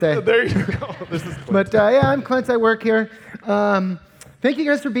There you go. This is Clint. But I'm Clint. I work here. Thank you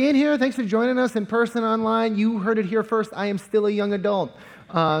guys for being here. Thanks for joining us in person, online. You heard it here first. I am still a young adult.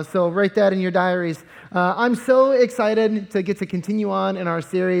 So write that in your diaries. I'm so excited to get to continue on in our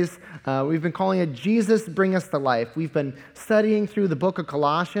series. We've been calling it Jesus Bring Us to Life. We've been studying through the book of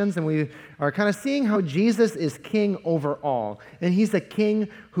Colossians, and we are kind of seeing how Jesus is king over all. And he's a king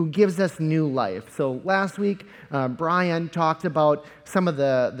who gives us new life. So last week, Brian talked about some of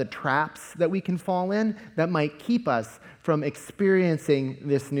the traps that we can fall in that might keep us from experiencing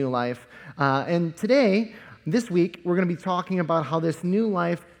this new life. And today, this week, we're going to be talking about how this new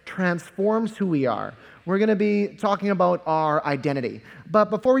life transforms who we are. We're going to be talking about our identity.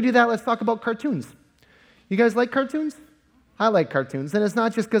 But before we do that, let's talk about cartoons. You guys like cartoons? I like cartoons, and it's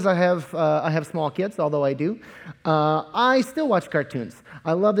not just because I have small kids, although I do. I still watch cartoons.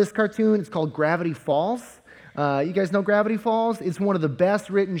 I love this cartoon. It's called Gravity Falls. You guys know Gravity Falls? It's one of the best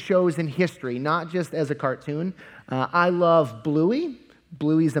written shows in history, not just as a cartoon. I love Bluey.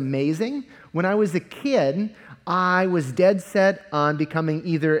 Bluey's amazing. When I was a kid, I was dead set on becoming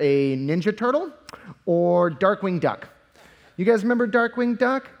either a Ninja Turtle or Darkwing Duck. You guys remember Darkwing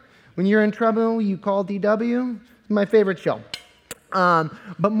Duck? When you're in trouble, you call DW. It's my favorite show.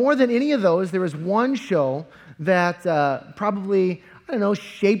 But more than any of those, there was one show that probably,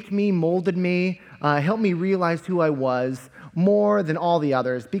 shaped me, molded me, helped me realize who I was more than all the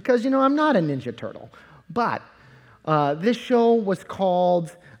others. Because, I'm not a Ninja Turtle. But this show was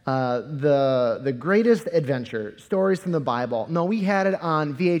called The Greatest Adventure, Stories from the Bible. No, we had it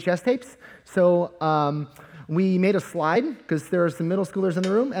on VHS tapes. So we made a slide because there are some middle schoolers in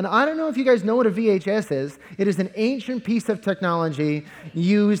the room. And I don't know if you guys know what a VHS is. It is an ancient piece of technology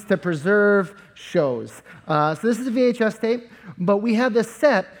used to preserve shows. So this is a VHS tape, but we had this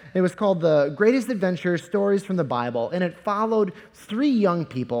set. It was called The Greatest Adventure, Stories from the Bible, and it followed 3 young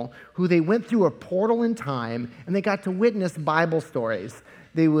people who they went through a portal in time, and they got to witness Bible stories.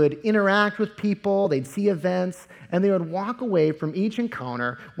 They would interact with people, they'd see events, and they would walk away from each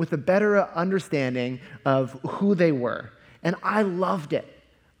encounter with a better understanding of who they were. And I loved it.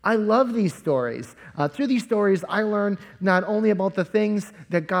 I love these stories. Through these stories, I learned not only about the things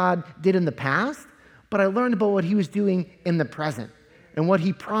that God did in the past, but I learned about what he was doing in the present and what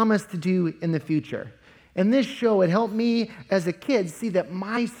he promised to do in the future. And this show, it helped me as a kid see that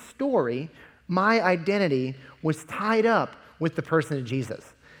my story, my identity, was tied up with the person of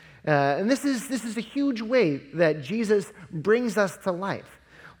Jesus. And this is a huge way that Jesus brings us to life.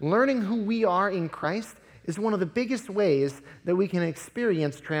 Learning who we are in Christ is one of the biggest ways that we can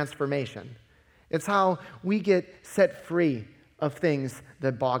experience transformation. It's how we get set free of things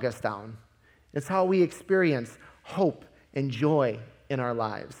that bog us down. It's how we experience hope and joy in our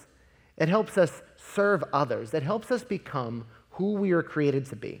lives. It helps us serve others. It helps us become who we are created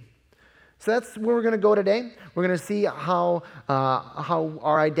to be. So that's where we're going to go today. We're going to see how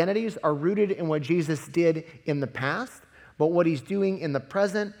our identities are rooted in what Jesus did in the past, but what he's doing in the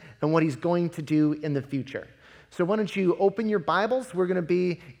present and what he's going to do in the future. So why don't you open your Bibles? We're going to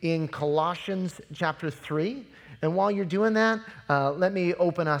be in Colossians chapter 3. And while you're doing that, let me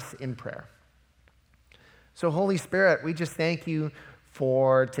open us in prayer. So Holy Spirit, we just thank you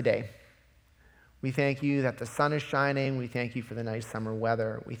for today. We thank you that the sun is shining. We thank you for the nice summer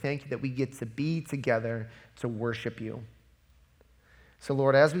weather. We thank you that we get to be together to worship you. So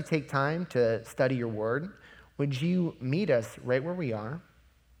Lord, as we take time to study your word, would you meet us right where we are?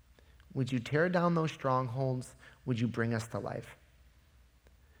 Would you tear down those strongholds? Would you bring us to life?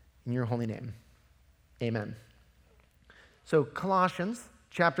 In your holy name, amen. So Colossians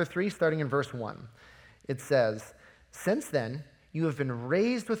chapter 3, starting in verse 1, it says, "Since then you have been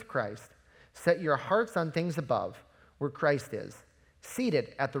raised with Christ. Set your hearts on things above, where Christ is,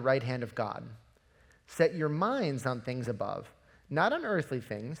 seated at the right hand of God. Set your minds on things above, not on earthly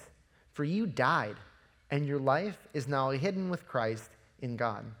things, for you died, and your life is now hidden with Christ in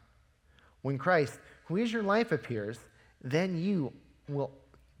God. When Christ, who is your life, appears, then you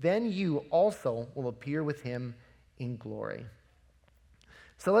also will appear with him in glory."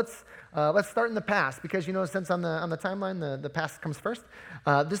 So let's start in the past, because since on the timeline the past comes first.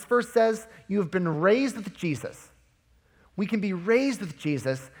 This verse says you have been raised with Jesus. We can be raised with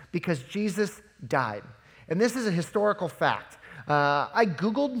Jesus because Jesus died, and this is a historical fact. I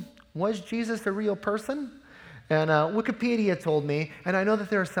Googled, was Jesus a real person? And Wikipedia told me, and I know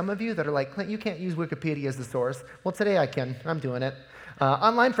that there are some of you that are like, Clint, you can't use Wikipedia as the source. Well, today I can. I'm doing it.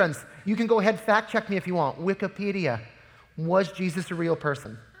 Online friends, you can go ahead, fact check me if you want. Wikipedia. Was Jesus a real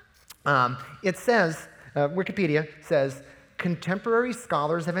person? It says, Wikipedia says, contemporary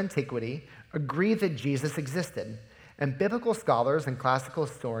scholars of antiquity agree that Jesus existed, And biblical scholars and classical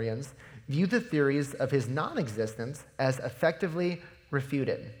historians view the theories of his non-existence as effectively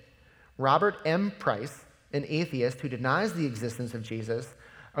refuted. Robert M. Price, an atheist who denies the existence of Jesus,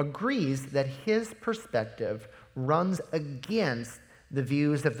 agrees that his perspective runs against the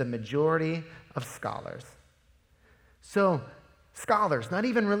views of the majority of scholars. So, scholars, not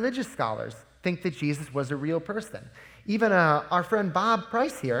even religious scholars, think that Jesus was a real person. Even our friend Bob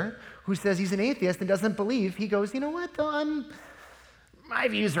Price here, who says he's an atheist and doesn't believe, he goes, you know what, though, my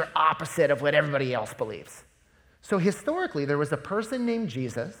views are opposite of what everybody else believes. So historically, there was a person named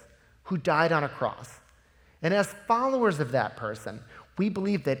Jesus who died on a cross. And as followers of that person, we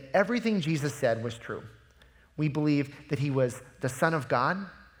believe that everything Jesus said was true. We believe that he was the Son of God,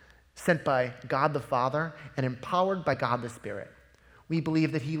 sent by God the Father, and empowered by God the Spirit. We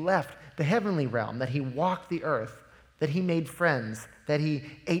believe that he left the heavenly realm, that he walked the earth, that he made friends, that he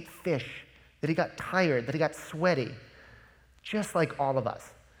ate fish, that he got tired, that he got sweaty, just like all of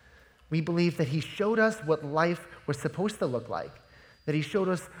us. We believe that he showed us what life was supposed to look like, that he showed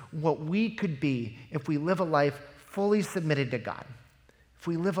us what we could be if we live a life fully submitted to God, if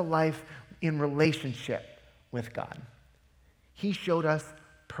we live a life in relationship with God. He showed us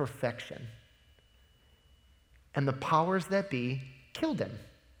perfection. And the powers that be killed him.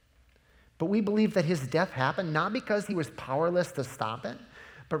 But we believe that his death happened not because he was powerless to stop it,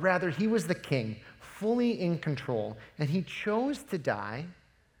 but rather he was the king, fully in control, and he chose to die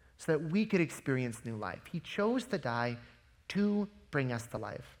so that we could experience new life. He chose to die to bring us to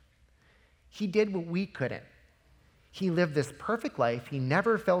life. He did what we couldn't. He lived this perfect life. He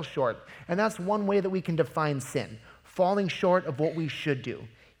never fell short. And that's one way that we can define sin, falling short of what we should do.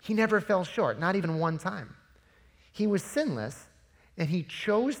 He never fell short, not even one time. He was sinless, and he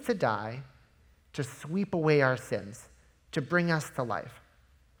chose to die to sweep away our sins, to bring us to life.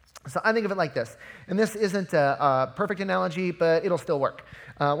 So I think of it like this, and this isn't a perfect analogy, but it'll still work.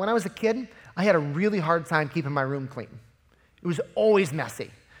 When I was a kid, I had a really hard time keeping my room clean. It was always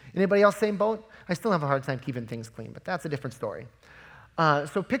messy. Anybody else same boat? I still have a hard time keeping things clean, but that's a different story.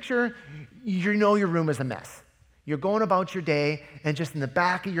 So picture, you know your room is a mess. You're going about your day, and just in the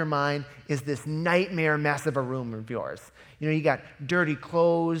back of your mind is this nightmare mess of a room of yours. You know, you got dirty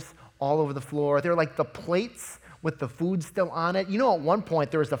clothes all over the floor. They're like the plates with the food still on it. You know, at one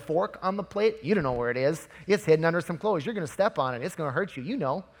point there was a fork on the plate. You don't know where it is. It's hidden under some clothes. You're going to step on it. It's going to hurt you. You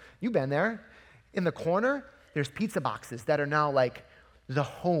know. You've been there. In the corner, there's pizza boxes that are now like the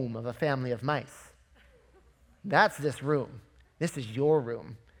home of a family of mice. That's this room. This is your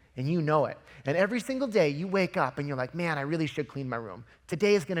room, and you know it. And every single day you wake up and you're like, man, I really should clean my room.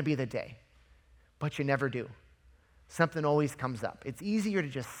 Today is going to be the day. But you never do. Something always comes up. It's easier to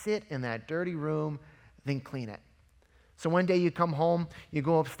just sit in that dirty room than clean it. So one day you come home, you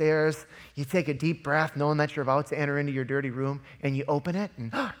go upstairs, you take a deep breath knowing that you're about to enter into your dirty room, and you open it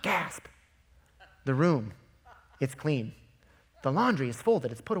and gasp. The room, it's clean. The laundry is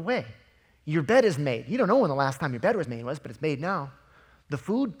folded, it's put away. Your bed is made. You don't know when the last time your bed was made was, but it's made now. The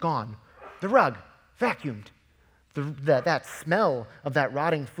food, gone. The rug, vacuumed. That smell of that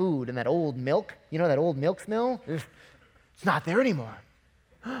rotting food and that old milk, you know that old milk smell? It's not there anymore.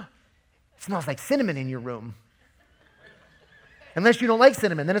 It smells like cinnamon in your room. Unless you don't like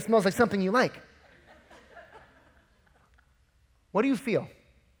cinnamon, then it smells like something you like. What do you feel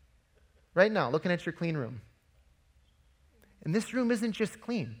right now looking at your clean room? And this room isn't just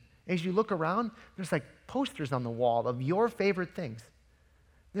clean. As you look around, there's like posters on the wall of your favorite things.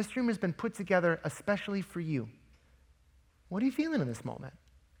 This room has been put together especially for you. What are you feeling in this moment?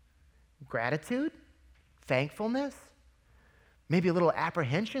 Gratitude? Thankfulness? Maybe a little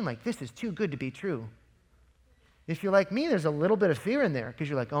apprehension, like this is too good to be true. If you're like me, there's a little bit of fear in there because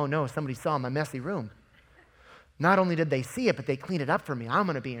you're like, oh no, somebody saw my messy room. Not only did they see it, but they cleaned it up for me. I'm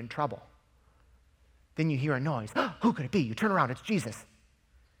going to be in trouble. Then you hear a noise. Who could it be? You turn around, it's Jesus.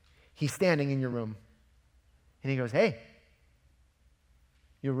 He's standing in your room. And he goes, hey,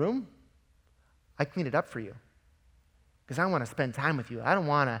 your room? I cleaned it up for you because I want to spend time with you. I don't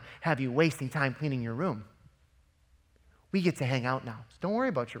want to have you wasting time cleaning your room. We get to hang out now, so don't worry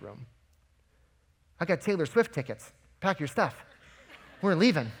about your room. I got Taylor Swift tickets. Pack your stuff. We're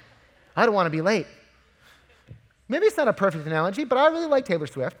leaving. I don't want to be late. Maybe it's not a perfect analogy, but I really like Taylor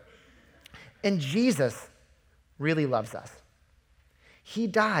Swift. And Jesus really loves us. He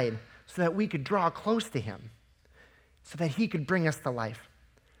died so that we could draw close to him, so that he could bring us to life.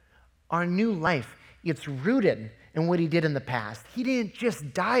 Our new life, it's rooted in what he did in the past. He didn't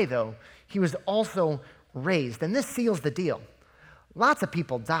just die, though. He was also raised. And this seals the deal. Lots of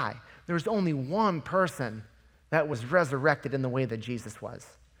people die. There was only one person that was resurrected in the way that Jesus was.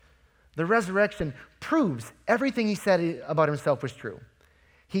 The resurrection proves everything he said about himself was true.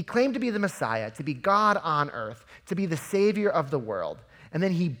 He claimed to be the Messiah, to be God on earth, to be the Savior of the world. And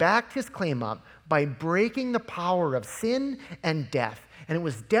then he backed his claim up by breaking the power of sin and death. And it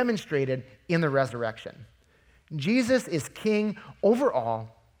was demonstrated in the resurrection. Jesus is king over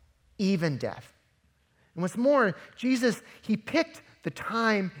all, even death. And what's more, Jesus, he picked the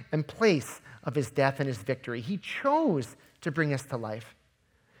time and place of his death and his victory. He chose to bring us to life.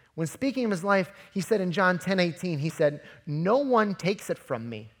 When speaking of his life, he said in John 10:18, he said, "No one takes it from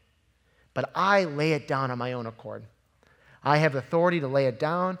me, but I lay it down on my own accord. I have authority to lay it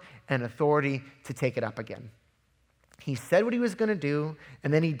down and authority to take it up again." He said what he was going to do,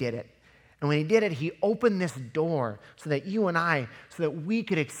 and then he did it. And when he did it, he opened this door so that you and I, so that we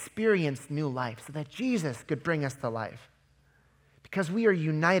could experience new life, so that Jesus could bring us to life. Because we are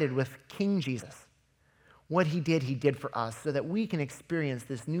united with King Jesus. What he did for us, so that we can experience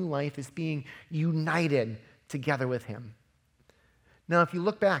this new life as being united together with him. Now, if you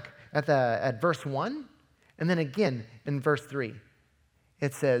look back at verse 1, and then again in verse 3,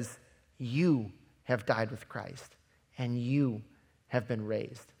 it says, "You have died with Christ, and you have been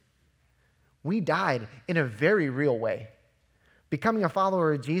raised." We died in a very real way. Becoming a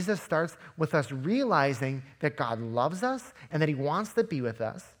follower of Jesus starts with us realizing that God loves us and that he wants to be with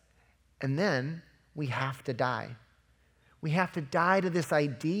us, and then we have to die. We have to die to this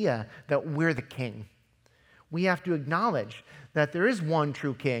idea that we're the king. We have to acknowledge that there is one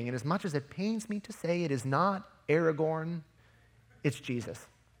true king, and as much as it pains me to say, it is not Aragorn, it's Jesus.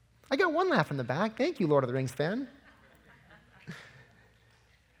 I got one laugh in the back. Thank you, Lord of the Rings fan.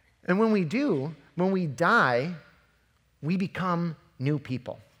 And when we die, we become new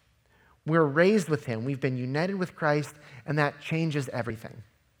people. We're raised with him. We've been united with Christ, and that changes everything.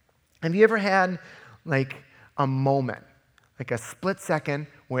 Have you ever had like a moment, like a split second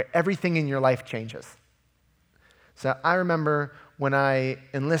where everything in your life changes? So I remember when I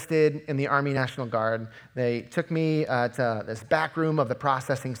enlisted in the Army National Guard, they took me to this back room of the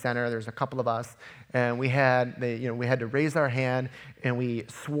processing center. There's a couple of us, and we had to raise our hand, and we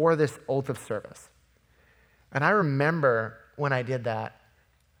swore this oath of service. And I remember when I did that,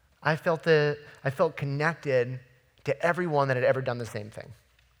 I felt connected to everyone that had ever done the same thing.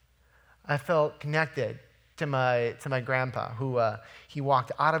 I felt connected to my grandpa, who he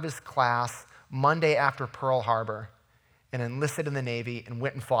walked out of his class Monday after Pearl Harbor and enlisted in the Navy and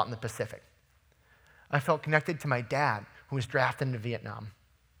went and fought in the Pacific. I felt connected to my dad, who was drafted into Vietnam.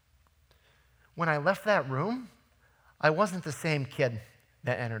 When I left that room, I wasn't the same kid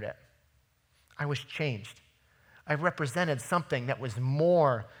that entered it. I was changed. I represented something that was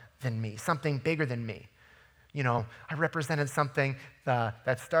more than me, something bigger than me. I represented something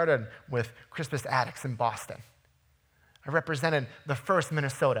that started with Crispus Attucks in Boston. I represented the 1st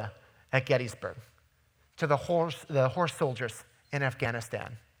Minnesota at Gettysburg, to the horse soldiers in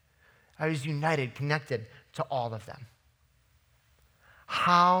Afghanistan. I was united, connected to all of them.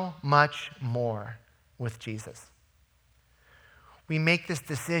 How much more with Jesus? We make this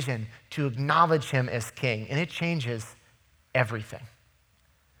decision to acknowledge him as king, and it changes everything.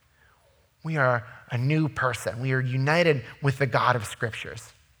 We are a new person. We are united with the God of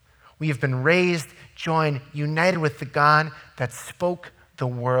Scriptures. We have been raised, joined, united with the God that spoke the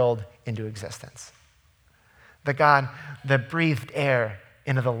world into existence. The God that breathed air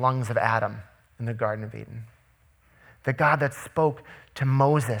into the lungs of Adam in the Garden of Eden. The God that spoke to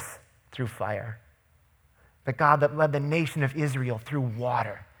Moses through fire. The God that led the nation of Israel through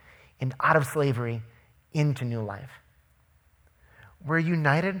water and out of slavery into new life. We're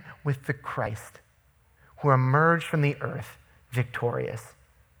united with the Christ who emerged from the earth victorious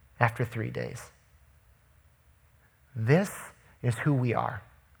after 3 days. This is who we are.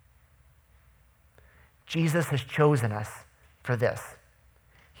 Jesus has chosen us for this.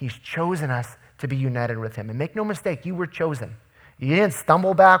 He's chosen us to be united with him. And make no mistake, you were chosen. You didn't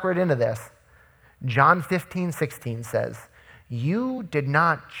stumble backward into this. John 15:16 says, "You did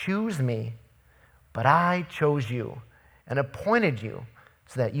not choose me, but I chose you and appointed you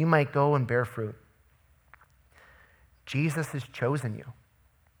so that you might go and bear fruit." Jesus has chosen you.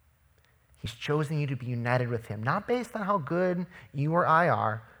 He's chosen you to be united with him, not based on how good you or I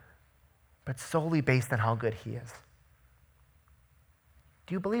are, but solely based on how good he is.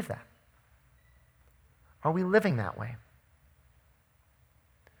 Do you believe that? Are we living that way?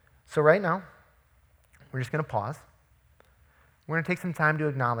 So right now, we're just going to pause. We're going to take some time to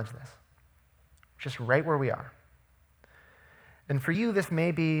acknowledge this, just right where we are. And for you, this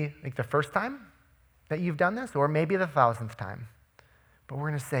may be like the first time that you've done this, or maybe the 1,000th time. But we're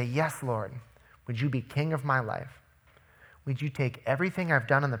going to say, yes, Lord, would you be king of my life? Would you take everything I've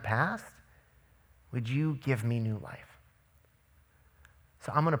done in the past? Would you give me new life?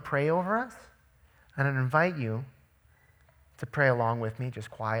 So I'm going to pray over us, and I invite you to pray along with me,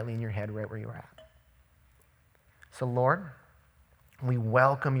 just quietly in your head right where you're at. So Lord, we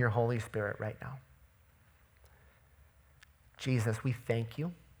welcome your Holy Spirit right now. Jesus, we thank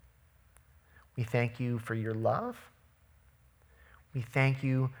you. We thank you for your love. We thank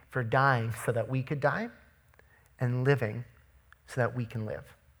you for dying so that we could die and living so that we can live.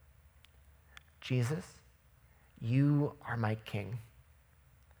 Jesus, you are my King.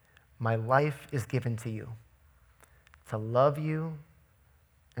 My life is given to you to love you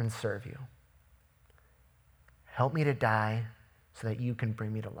and serve you. Help me to die so that you can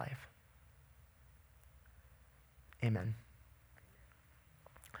bring me to life. Amen.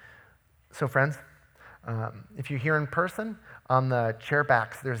 So friends, if you're here in person, on the chair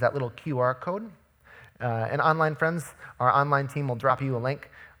backs, there's that little QR code. And online friends, our online team will drop you a link.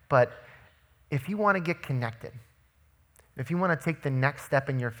 But if you want to get connected, if you want to take the next step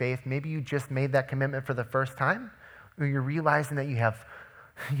in your faith, maybe you just made that commitment for the first time, or you're realizing that you have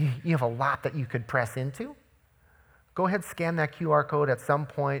a lot that you could press into, go ahead, scan that QR code at some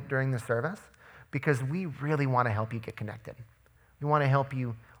point during the service, because we really want to help you get connected. We want to help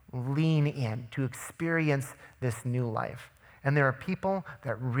you lean in to experience this new life. And there are people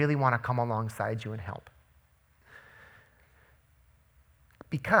that really want to come alongside you and help.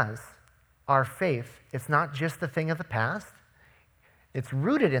 Because our faith, it's not just the thing of the past. It's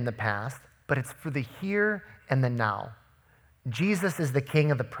rooted in the past, but it's for the here and the now. Jesus is the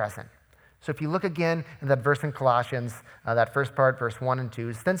King of the present. So if you look again in that verse in Colossians, that first part, verse 1 and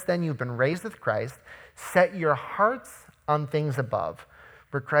 2, since then you've been raised with Christ, set your hearts on things above,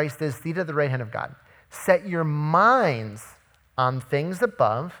 where Christ is seated at the right hand of God. Set your minds on things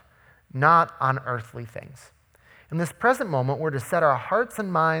above, not on earthly things. In this present moment, we're to set our hearts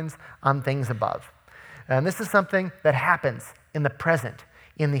and minds on things above. And this is something that happens in the present,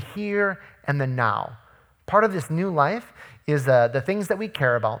 in the here and the now. Part of this new life is the things that we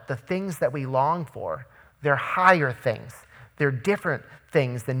care about, the things that we long for. They're higher things. They're different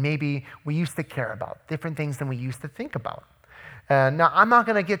things than maybe we used to care about, different things than we used to think about. Now, I'm not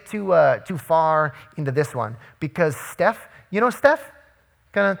going to get too far into this one because Steph, you know Steph?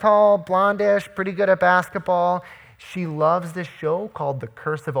 Kind of tall, blondish, pretty good at basketball. She loves this show called The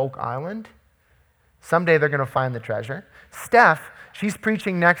Curse of Oak Island. Someday they're going to find the treasure. Steph, she's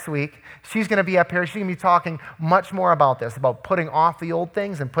preaching next week. She's going to be up here. She's going to be talking much more about this, about putting off the old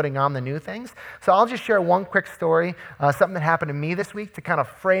things and putting on the new things. So I'll just share one quick story, something that happened to me this week to kind of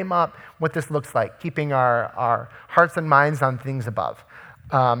frame up what this looks like, keeping our hearts and minds on things above.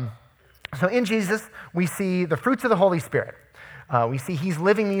 So in Jesus, we see the fruits of the Holy Spirit. We see he's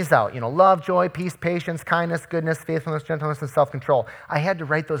living these out, love, joy, peace, patience, kindness, goodness, faithfulness, gentleness, and self-control. I had to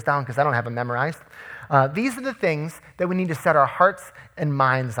write those down because I don't have them memorized. These are the things that we need to set our hearts and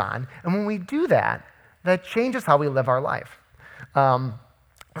minds on. And when we do that, that changes how we live our life.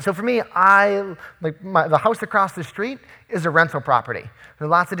 So for me, the house across the street is a rental property. There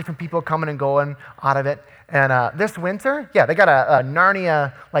are lots of different people coming and going out of it. And this winter, they got a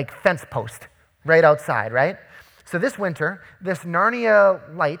Narnia fence post right outside, right? So this winter, this Narnia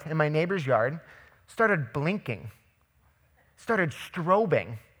light in my neighbor's yard started blinking, started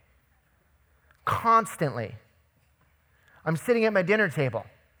strobing constantly. I'm sitting at my dinner table,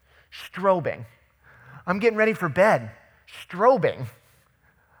 strobing. I'm getting ready for bed, strobing.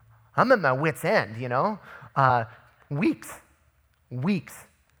 I'm at my wit's end, weeks.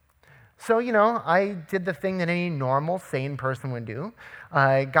 So, I did the thing that any normal, sane person would do.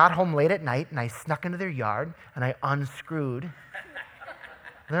 I got home late at night, and I snuck into their yard, and I unscrewed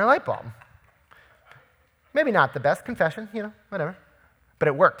their light bulb. Maybe not the best confession, whatever. But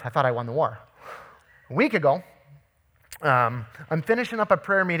it worked. I thought I won the war. A week ago, I'm finishing up a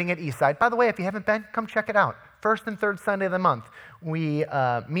prayer meeting at Eastside. By the way, if you haven't been, come check it out. First and third Sunday of the month. We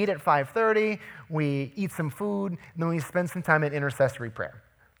meet at 5:30, we eat some food, and then we spend some time in intercessory prayer.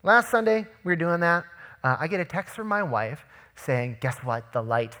 Last Sunday, we were doing that. I get a text from my wife saying, guess what? The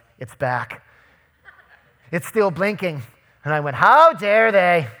light, it's back. It's still blinking. And I went, how dare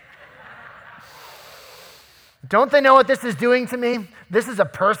they? Don't they know what this is doing to me? This is a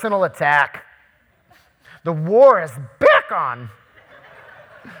personal attack. The war is back on.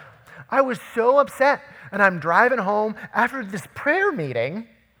 I was so upset. And I'm driving home after this prayer meeting. And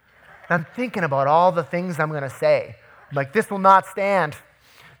I'm thinking about all the things I'm going to say. I'm like, this will not stand.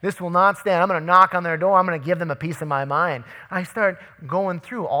 This will not stand. I'm going to knock on their door. I'm going to give them a piece of my mind. I start going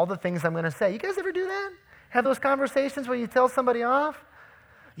through all the things I'm going to say. You guys ever do that? Have those conversations where you tell somebody off?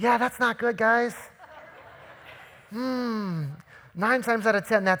 Yeah, that's not good, guys. 9 times out of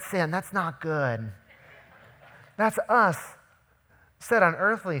 10, that's sin. That's not good. That's us set on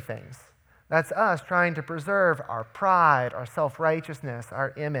earthly things. That's us trying to preserve our pride, our self-righteousness,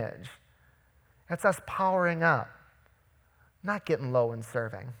 our image. That's us powering up, not getting low and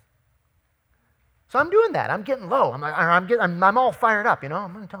serving. So I'm doing that. I'm getting low. I'm all fired up, I'm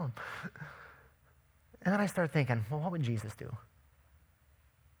going to tell him. And then I start thinking, well, what would Jesus do?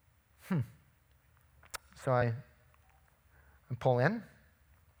 So I pull in,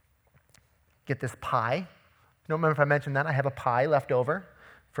 get this pie. I don't remember if I mentioned that. I have a pie left over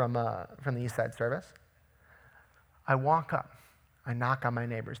from the East Side service. I walk up. I knock on my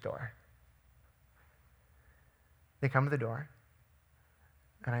neighbor's door. They come to the door,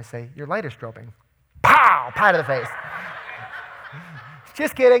 and I say, your light is strobing. Pow! Pie to the face.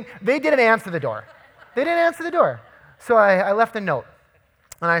 Just kidding. They didn't answer the door. So I left a note.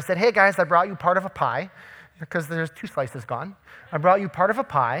 And I said, hey, guys, I brought you part of a pie, because there's 2 slices gone. I brought you part of a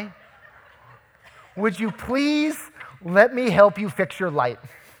pie. Would you please let me help you fix your light?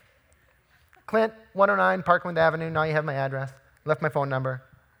 Clint, 109 Parkland Avenue. Now you have my address. Left my phone number.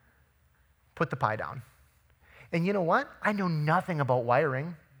 Put the pie down. And you know what? I know nothing about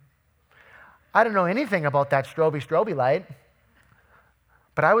wiring. I don't know anything about that stroby light.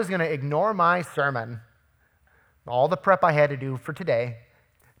 But I was going to ignore my sermon, all the prep I had to do for today,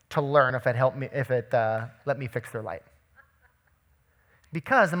 to learn if it let me fix their light.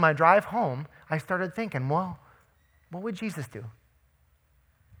 Because in my drive home, I started thinking, well, what would Jesus do?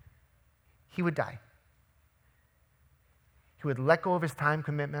 He would die. He would let go of his time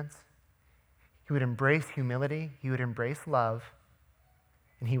commitments. He would embrace humility. He would embrace love.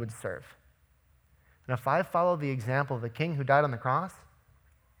 And he would serve. And if I follow the example of the king who died on the cross,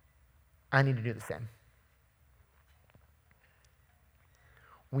 I need to do the same.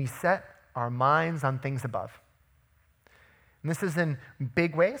 We set our minds on things above. And this is in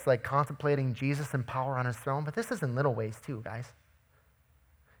big ways, like contemplating Jesus and power on his throne, but this is in little ways too, guys.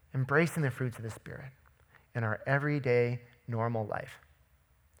 Embracing the fruits of the Spirit in our everyday, normal life.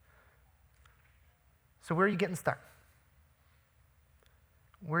 So where are you getting stuck?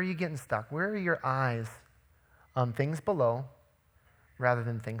 Where are you getting stuck? Where are your eyes on things below rather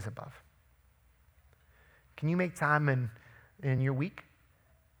than things above? Can you make time in your week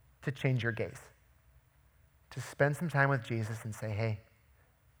to change your gaze? To spend some time with Jesus and say, hey,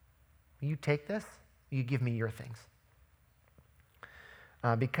 will you take this? Will you give me your things?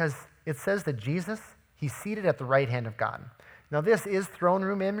 Because it says that Jesus, he's seated at the right hand of God. Now this is throne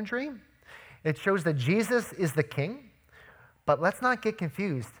room imagery. It shows that Jesus is the king, but let's not get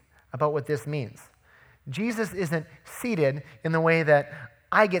confused about what this means. Jesus isn't seated in the way that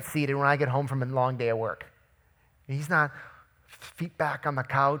I get seated when I get home from a long day of work. He's not feet back on the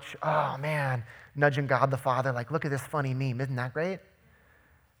couch, oh man, nudging God the Father, like, look at this funny meme, isn't that great?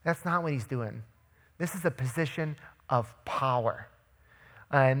 That's not what he's doing. This is a position of power.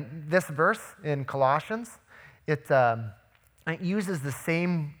 And this verse in Colossians, it uses the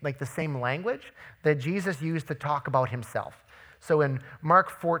same language that Jesus used to talk about himself. So in Mark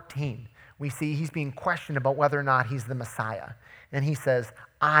 14, we see he's being questioned about whether or not he's the Messiah. And he says,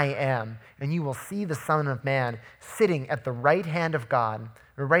 I am, and you will see the Son of Man sitting at the right hand of God,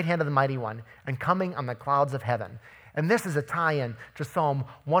 the right hand of the Mighty One, and coming on the clouds of heaven. And this is a tie-in to Psalm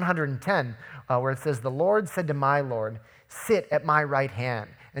 110, where it says, the Lord said to my Lord, sit at my right hand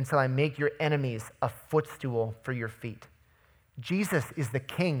until I make your enemies a footstool for your feet. Jesus is the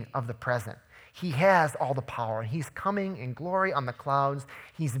king of the present. He has all the power. He's coming in glory on the clouds.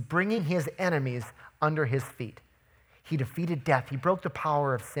 He's bringing his enemies under his feet. He defeated death. He broke the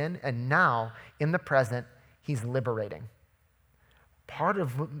power of sin. And now, in the present, he's liberating. Part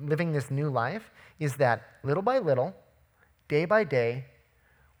of living this new life is that little by little, day by day,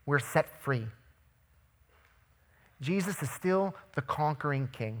 we're set free. Jesus is still the conquering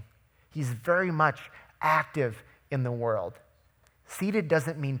king. He's very much active in the world. Seated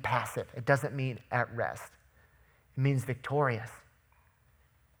doesn't mean passive. It doesn't mean at rest. It means victorious.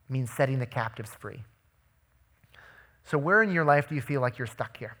 It means setting the captives free. So where in your life do you feel like you're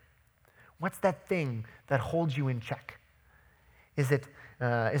stuck here? What's that thing that holds you in check? Is it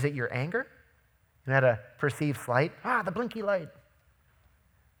your anger? You had a perceived slight? The blinky light.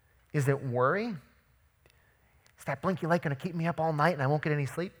 Is it worry? Is that blinky light going to keep me up all night and I won't get any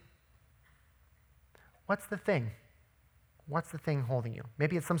sleep? What's the thing? What's the thing holding you?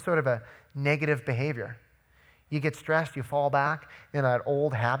 Maybe it's some sort of a negative behavior. You get stressed, you fall back in that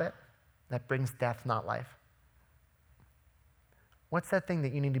old habit that brings death, not life. What's that thing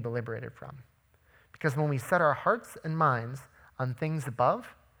that you need to be liberated from? Because when we set our hearts and minds on things above,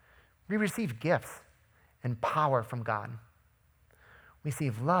 we receive gifts. and power from God. We see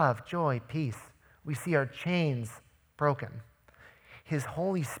love, joy, peace. We see our chains broken. His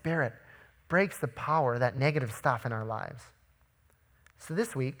Holy Spirit breaks the power of that negative stuff in our lives. So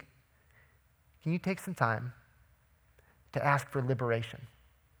this week, can you take some time to ask for liberation,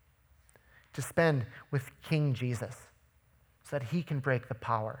 to spend with King Jesus so that he can break the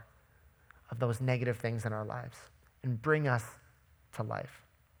power of those negative things in our lives and bring us to life?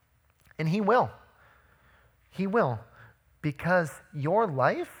 And he will. He will, because your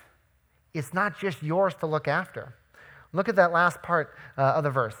life is not just yours to look after. Look at that last part of the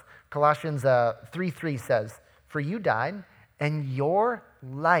verse. Colossians 3:3 says, "For you died, and your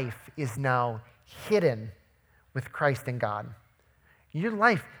life is now hidden with Christ in God." Your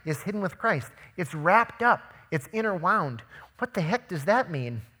life is hidden with Christ. It's wrapped up. It's interwound. What the heck does that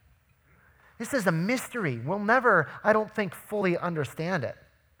mean? This is a mystery. We'll never, I don't think, fully understand it.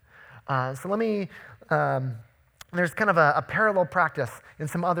 So let me, there's kind of a parallel practice in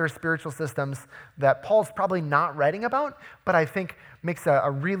some other spiritual systems that Paul's probably not writing about, but I think makes a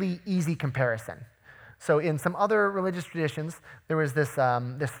really easy comparison. So in some other religious traditions, there was this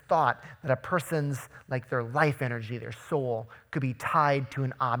thought that a person's, like their life energy, their soul, could be tied to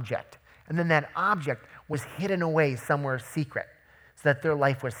an object. And then that object was hidden away somewhere secret so that their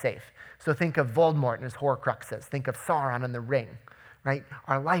life was safe. So think of Voldemort and his Horcruxes. Think of Sauron and the ring, right?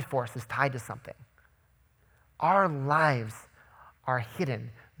 Our life force is tied to something. Our lives are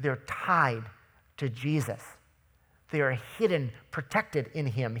hidden. They're tied to Jesus. They are hidden, protected in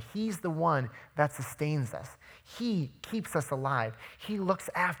him. He's the one that sustains us. He keeps us alive. He looks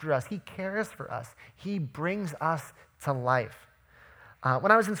after us. He cares for us. He brings us to life.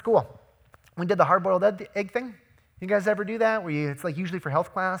 When I was in school, we did the hard-boiled egg thing. You guys ever do that? It's like usually for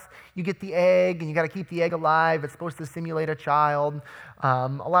health class. You get the egg, and you got to keep the egg alive. It's supposed to simulate a child. A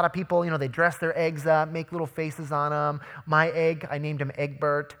lot of people, they dress their eggs up, make little faces on them. My egg, I named him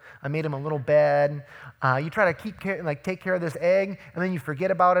Egbert. I made him a little bed. You try to take care of this egg, and then you forget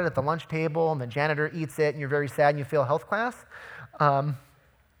about it at the lunch table, and the janitor eats it, and you're very sad, and you fail health class.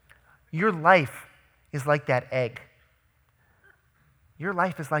 Your life is like that egg. Your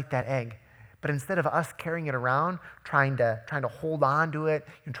life is like that egg. But instead of us carrying it around, trying to hold on to it,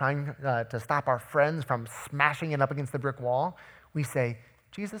 and trying to stop our friends from smashing it up against the brick wall, we say,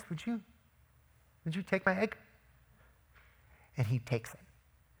 "Jesus, would you take my egg?" And he takes it.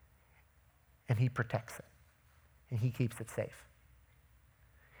 And he protects it. And he keeps it safe.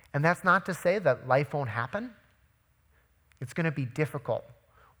 And that's not to say that life won't happen. It's going to be difficult.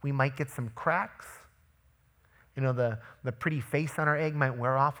 We might get some cracks. The pretty face on our egg might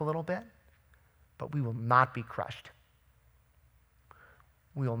wear off a little bit. But we will not be crushed.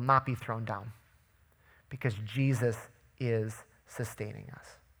 We will not be thrown down because Jesus is sustaining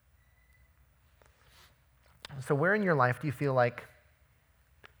us. So where in your life do you feel like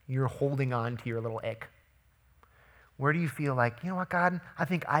you're holding on to your little egg? Where do you feel like, you know what, God, I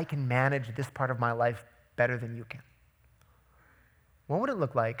think I can manage this part of my life better than you can? What would it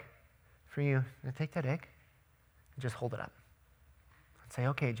look like for you to take that egg and just hold it up? Say,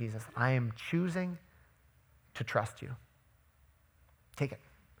 "Okay, Jesus, I am choosing to trust you." Take it,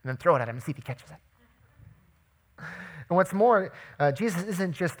 and then throw it at him and see if he catches it. And what's more, Jesus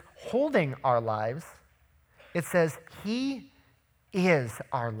isn't just holding our lives. It says he is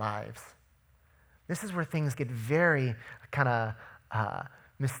our lives. This is where things get very kind of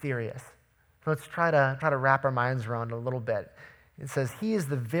mysterious. Let's try to wrap our minds around it a little bit. It says he is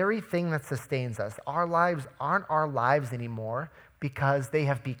the very thing that sustains us. Our lives aren't our lives anymore, because they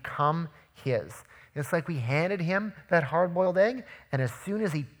have become his. It's like we handed him that hard-boiled egg, and as soon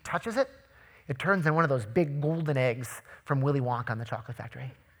as he touches it, it turns into one of those big golden eggs from Willy Wonka on the Chocolate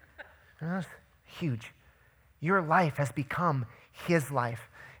Factory. It's huge. Your life has become his life.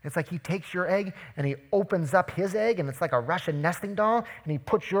 It's like he takes your egg, and he opens up his egg, and it's like a Russian nesting doll, and he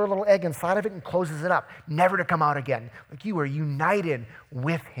puts your little egg inside of it and closes it up, never to come out again. Like you are united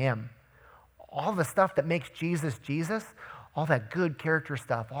with him. All the stuff that makes Jesus, Jesus, all that good character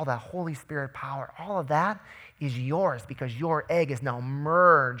stuff, all that Holy Spirit power, all of that is yours because your egg is now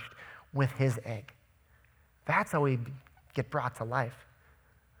merged with his egg. That's how we get brought to life.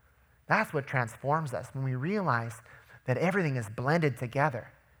 That's what transforms us when we realize that everything is blended together.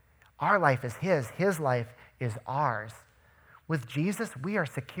 Our life is his life is ours. With Jesus, we are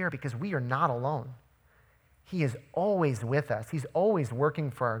secure because we are not alone. He is always with us. He's always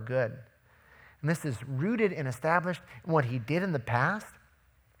working for our good. And this is rooted and established in what he did in the past.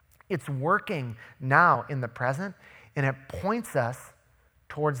 It's working now in the present, and it points us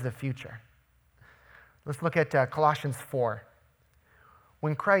towards the future. Let's look at Colossians 4.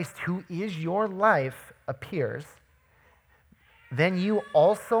 when Christ, who is your life, appears, then you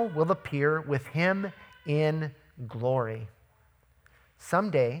also will appear with him in glory.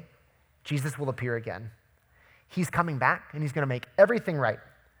 Someday, Jesus will appear again. He's coming back, and he's going to make everything right.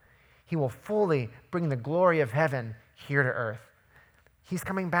 He will fully bring the glory of heaven here to earth. He's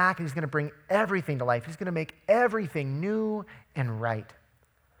coming back, and he's going to bring everything to life. He's going to make everything new and right.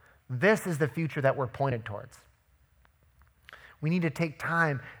 This is the future that we're pointed towards. We need to take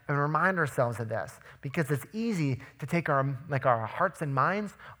time and remind ourselves of this, because it's easy to take our hearts and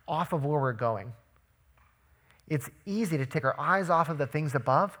minds off of where we're going. It's easy to take our eyes off of the things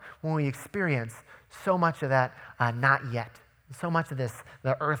above when we experience so much of that not yet. So much of this,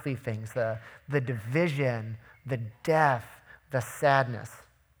 the earthly things, the division, the death, the sadness.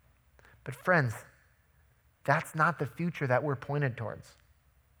 But friends, that's not the future that we're pointed towards.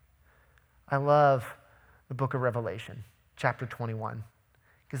 I love the book of Revelation, chapter 21,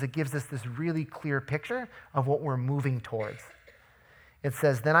 because it gives us this really clear picture of what we're moving towards. It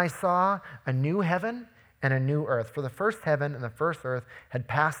says, "Then I saw a new heaven and a new earth, for the first heaven and the first earth had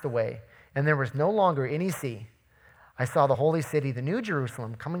passed away, and there was no longer any sea. I saw the holy city, the new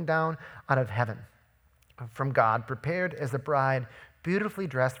Jerusalem, coming down out of heaven from God, prepared as a bride, beautifully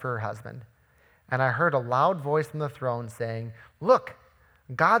dressed for her husband. And I heard a loud voice from the throne saying, 'Look,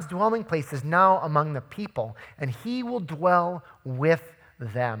 God's dwelling place is now among the people, and he will dwell with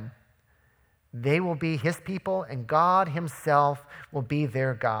them. They will be his people, and God himself will be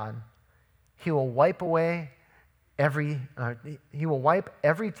their God. He will wipe every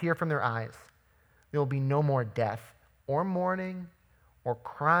tear from their eyes. There will be no more death, or mourning, or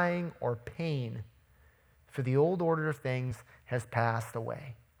crying, or pain, for the old order of things has passed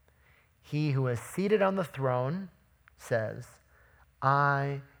away.' He who is seated on the throne says,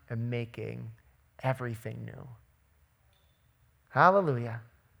 'I am making everything new.'" Hallelujah.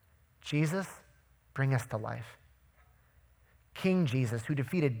 Jesus, bring us to life. King Jesus, who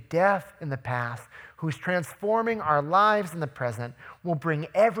defeated death in the past, who's transforming our lives in the present, will bring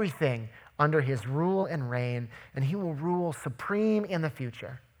everything under his rule and reign, and he will rule supreme in the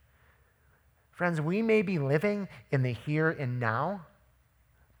future. Friends, we may be living in the here and now,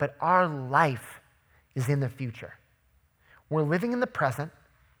 but our life is in the future. We're living in the present,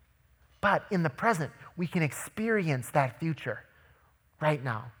 but in the present, we can experience that future right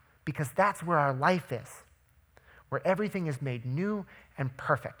now, because that's where our life is, where everything is made new and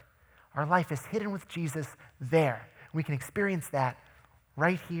perfect. Our life is hidden with Jesus there. We can experience that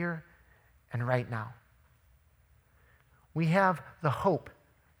right here and right now. We have the hope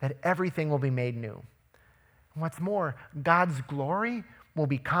that everything will be made new. And what's more, God's glory will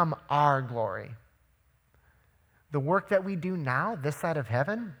become our glory. The work that we do now, this side of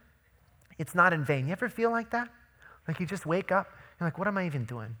heaven, it's not in vain. You ever feel like that? Like you just wake up, you're like, what am I even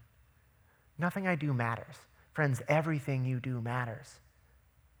doing? Nothing I do matters. Friends, everything you do matters.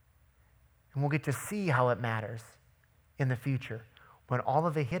 And we'll get to see how it matters in the future when all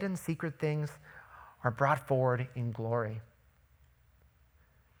of the hidden secret things are brought forward in glory.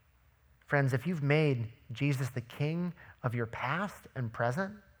 Friends, if you've made Jesus the King of your past and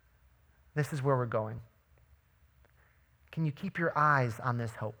present, this is where we're going. Can you keep your eyes on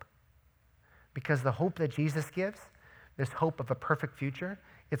this hope? Because the hope that Jesus gives, this hope of a perfect future,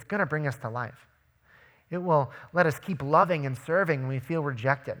 it's going to bring us to life. It will let us keep loving and serving when we feel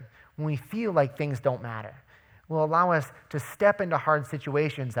rejected, when we feel like things don't matter. It will allow us to step into hard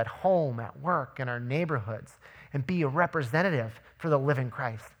situations at home, at work, in our neighborhoods, and be a representative for the living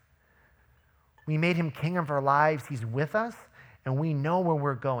Christ. We made him king of our lives. He's with us, and we know where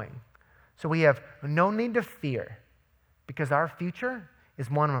we're going. So we have no need to fear, because our future is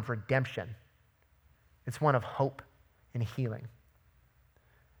one of redemption. It's one of hope and healing.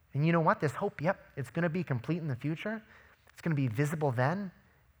 And you know what? This hope, it's going to be complete in the future. It's going to be visible then.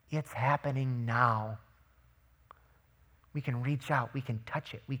 It's happening now. We can reach out. We can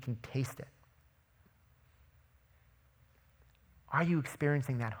touch it. We can taste it. Are you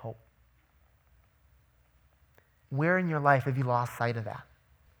experiencing that hope? Where in your life have you lost sight of that?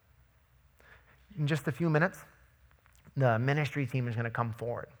 In just a few minutes, the ministry team is going to come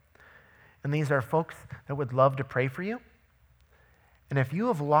forward. And these are folks that would love to pray for you. And if you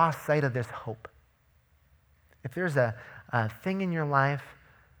have lost sight of this hope, if there's a thing in your life,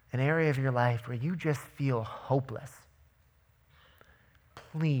 an area of your life where you just feel hopeless,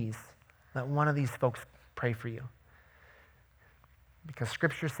 please let one of these folks pray for you. Because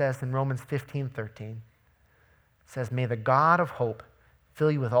Scripture says in Romans 15:13, it says, "May the God of hope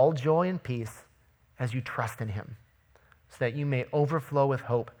fill you with all joy and peace as you trust in him, so that you may overflow with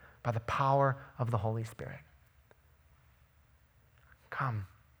hope by the power of the Holy Spirit." Come,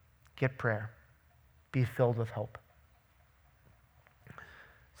 get prayer. Be filled with hope.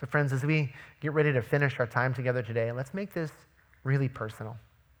 So friends, as we get ready to finish our time together today, let's make this really personal.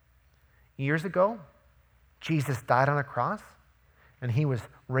 Years ago, Jesus died on a cross, and he was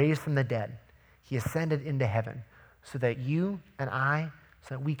raised from the dead. He ascended into heaven so that you and I,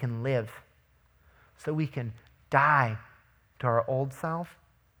 so that we can live, so we can die to our old self,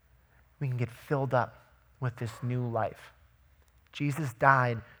 we can get filled up with this new life. Jesus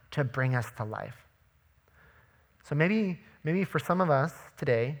died to bring us to life. So maybe for some of us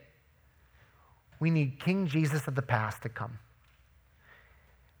today, we need King Jesus of the past to come.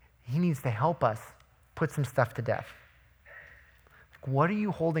 He needs to help us put some stuff to death. What are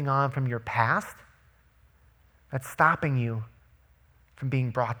you holding on from your past that's stopping you from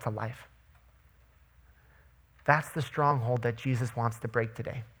being brought to life? That's the stronghold that Jesus wants to break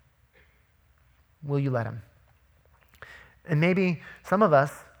today. Will you let him? And maybe some of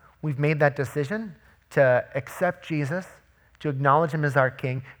us, we've made that decision to accept Jesus, to acknowledge him as our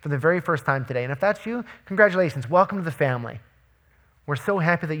King for the very first time today. And if that's you, congratulations. Welcome to the family. We're so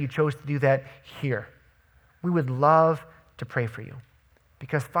happy that you chose to do that here. We would love to pray for you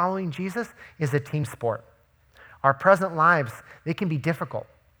because following Jesus is a team sport. Our present lives, they can be difficult.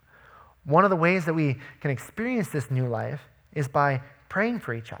 One of the ways that we can experience this new life is by praying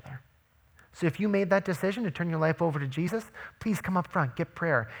for each other. So if you made that decision to turn your life over to Jesus, please come up front, get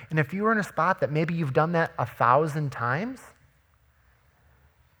prayer. And if you are in a spot that maybe you've done that 1,000 times,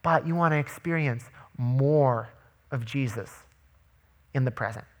 but you want to experience more of Jesus in the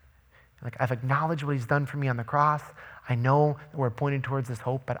present. Like, I've acknowledged what he's done for me on the cross. I know that we're pointing towards this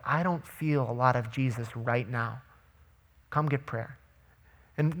hope, but I don't feel a lot of Jesus right now. Come get prayer.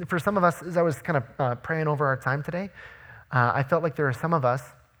 And for some of us, as I was kind of praying over our time today, I felt like there are some of us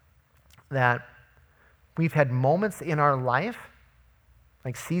that we've had moments in our life,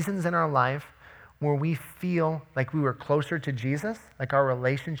 like seasons in our life, where we feel like we were closer to Jesus, like our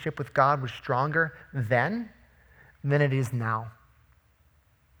relationship with God was stronger then than it is now.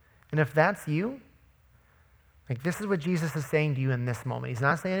 And if that's you, like this is what Jesus is saying to you in this moment. He's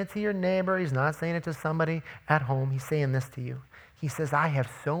not saying it to your neighbor. He's not saying it to somebody at home. He's saying this to you. He says, I have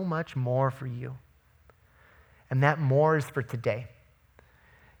so much more for you. And that more is for today.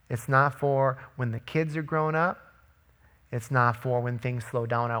 It's not for when the kids are grown up. It's not for when things slow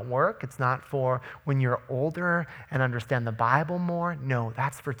down at work. It's not for when you're older and understand the Bible more. No,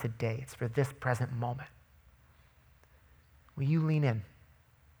 that's for today. It's for this present moment. Will you lean in?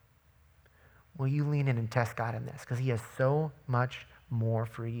 Will you lean in and test God in this? Because he has so much more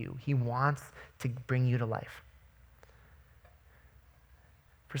for you. He wants to bring you to life.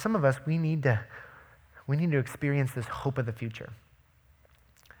 For some of us, we need to experience this hope of the future.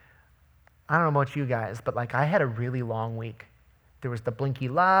 I don't know about you guys, but like I had a really long week. There was the blinky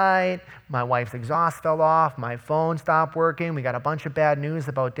light, my wife's exhaust fell off, my phone stopped working, we got a bunch of bad news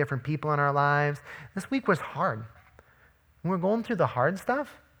about different people in our lives. This week was hard. When we're going through the hard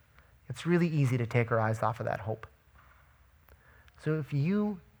stuff, it's really easy to take our eyes off of that hope. So if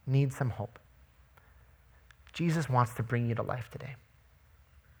you need some hope, Jesus wants to bring you to life today.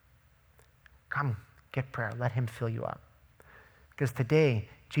 Come, get prayer. Let him fill you up. Because today,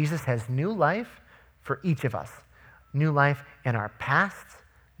 Jesus has new life for each of us. New life in our past,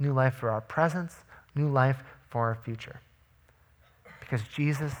 new life for our presence, new life for our future. Because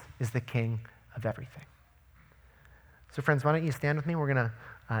Jesus is the King of everything. So friends, why don't you stand with me? We're going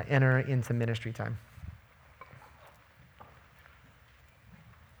to enter into ministry time.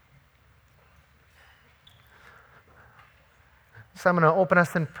 So I'm going to open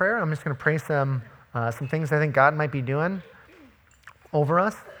us in prayer. I'm just going to pray some things I think God might be doing over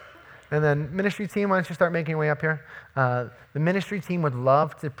us. And then ministry team, why don't you start making your way up here? The ministry team would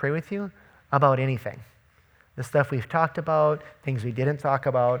love to pray with you about anything. The stuff we've talked about, things we didn't talk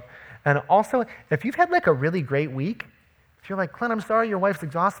about. And also, if you've had like a really great week, if you're like, Clint, I'm sorry your wife's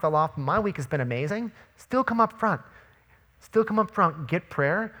exhaust fell off, my week has been amazing, still come up front. Still come up front, get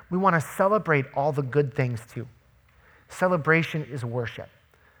prayer. We want to celebrate all the good things too. Celebration is worship.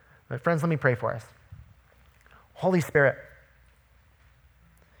 But friends, let me pray for us. Holy Spirit,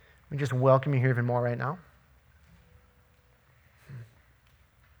 we just welcome you here even more right now.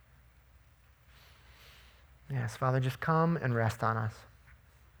 Yes, Father, just come and rest on us.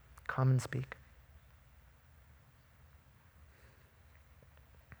 Come and speak.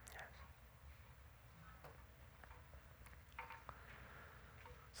 Yes.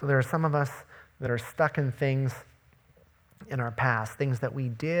 So there are some of us that are stuck in things in our past, things that we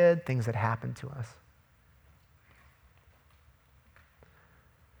did, things that happened to us.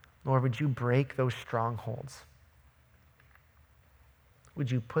 Lord, would you break those strongholds? would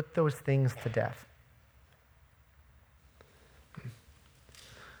you put those things to death?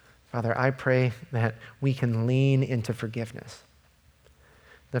 Father, I pray that we can lean into forgiveness.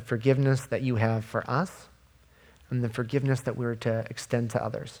 The forgiveness that you have for us and the forgiveness that we're to extend to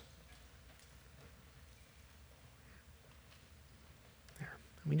others.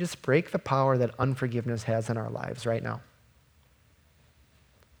 We just break the power that unforgiveness has in our lives right now.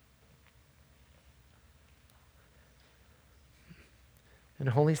 And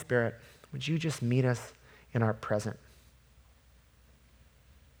Holy Spirit, would you just meet us in our present?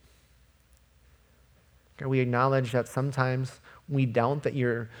 God, we acknowledge that sometimes we doubt that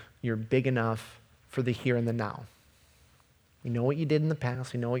you're big enough for the here and the now. We know what you did in the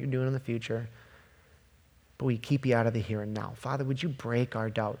past. We know what you're doing in the future. But we keep you out of the here and now. Father, would you break our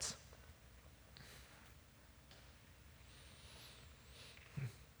doubts?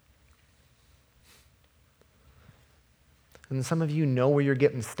 And some of you know where you're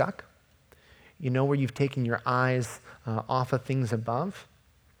getting stuck. You know where you've taken your eyes off of things above.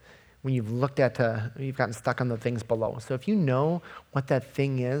 When you've looked at, you've gotten stuck on the things below. So if you know what that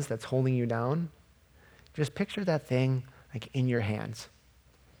thing is that's holding you down, just picture that thing like in your hands.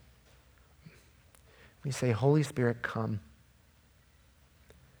 We say, Holy Spirit, come.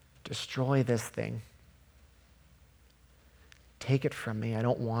 Destroy this thing. Take it from me. I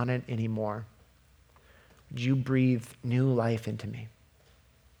don't want it anymore. Would you breathe new life into me?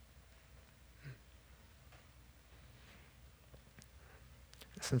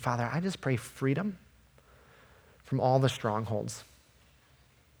 Listen, Father, I just pray freedom from all the strongholds.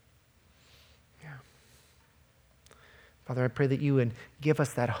 Yeah. Father, I pray that you would give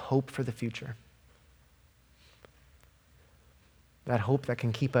us that hope for the future. That hope that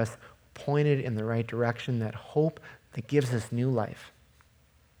can keep us pointed in the right direction. That hope that gives us new life.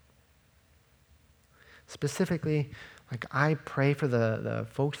 Specifically, like I pray for the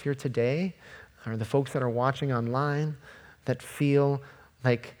folks here today, or the folks that are watching online, that feel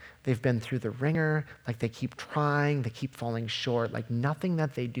like they've been through the ringer, like they keep trying, they keep falling short, like nothing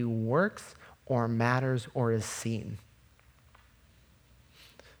that they do works or matters or is seen.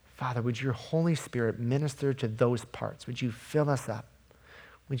 Father, would your Holy Spirit minister to those parts? Would you fill us up?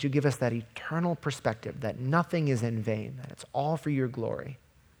 Would you give us that eternal perspective that nothing is in vain, that it's all for your glory?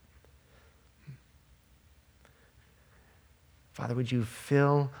 Father, would you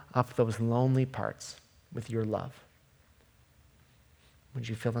fill up those lonely parts with your love? Would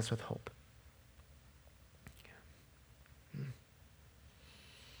you fill us with hope?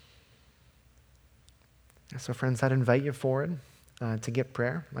 So friends, I'd invite you forward to get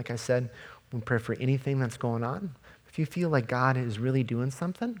prayer. Like I said, we pray for anything that's going on. If you feel like God is really doing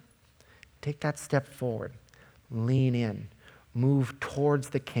something, take that step forward. Lean in. Move towards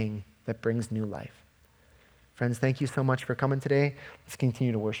the King that brings new life. Friends, thank you so much for coming today. Let's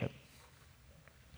continue to worship.